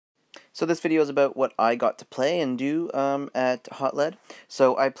So this video is about what I got to play and do at Hot Lead.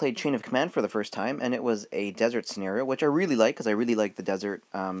 So I played Chain of Command for the first time, and it was a desert scenario, which I really like, because I really like the desert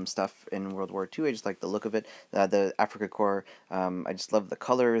stuff in World War II. I just like the look of it. The Afrika Korps, I just love the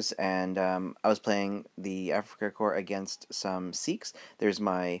colors, and I was playing the Afrika Korps against some Sikhs. There's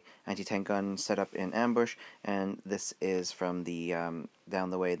my anti-tank gun set up in ambush, and this is from the down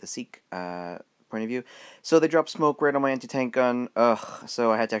the way, the Sikh point of view. So they dropped smoke right on my anti-tank gun. Ugh, so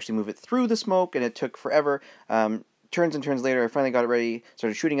I had to actually move it through the smoke, and it took forever. Turns and turns later, I finally got it ready,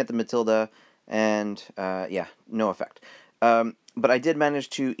 started shooting at the Matilda, and yeah, no effect. But I did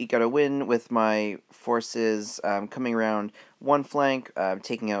manage to eke out a win with my forces coming around one flank,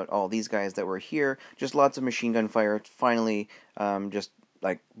 taking out all these guys that were here. Just lots of machine gun fire. Finally, just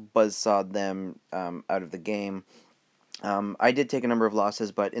like buzzsawed them out of the game. I did take a number of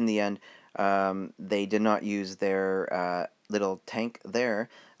losses, but in the end, they did not use their little tank there,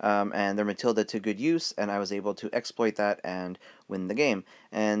 and their Matilda to good use, and I was able to exploit that and win the game.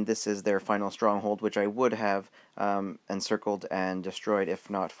 And this is their final stronghold, which I would have encircled and destroyed if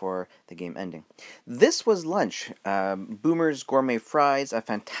not for the game ending. This was lunch. Boomer's Gourmet Fries, a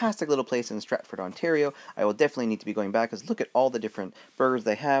fantastic little place in Stratford, Ontario. I will definitely need to be going back, because look at all the different burgers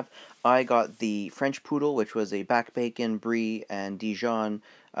they have. I got the French Poodle, which was a back bacon, brie, and Dijon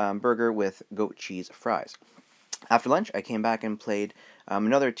burger with goat cheese fries. After lunch, I came back and played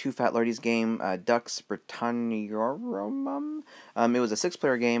another Two Fat Lordies game, Dux Britanniarum. It was a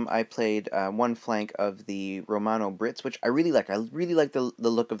 6-player game. I played one flank of the Romano Brits, which I really like. I really like the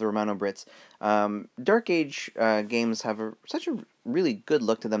look of the Romano Brits. Dark Age games have such a really good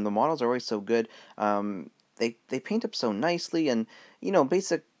look to them. The models are always so good. They paint up so nicely, and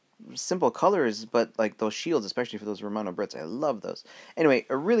basic simple colors, but like those shields, especially for those Romano Brits, I love those. Anyway,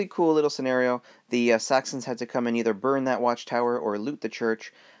 a really cool little scenario. The Saxons had to come and either burn that watchtower or loot the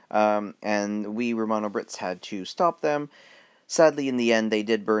church, and we Romano Brits had to stop them. Sadly, in the end, they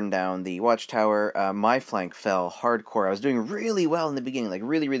did burn down the watchtower. My flank fell hardcore. I was doing really well in the beginning, like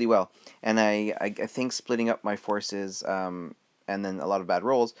really, really well, and I think splitting up my forces and then a lot of bad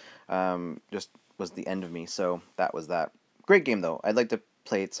rolls just was the end of me. So that was that. Great game though. I'd like to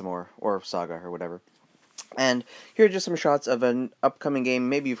play it some more, or Saga, or whatever. And here are just some shots of an upcoming game.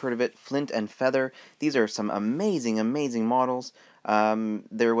 Maybe you've heard of it, Flint and Feather. These are some amazing, amazing models.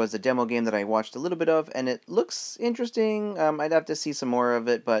 There was a demo game that I watched a little bit of, and it looks interesting. I'd have to see some more of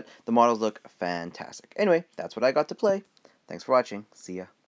it, but the models look fantastic. Anyway, that's what I got to play. Thanks for watching. See ya.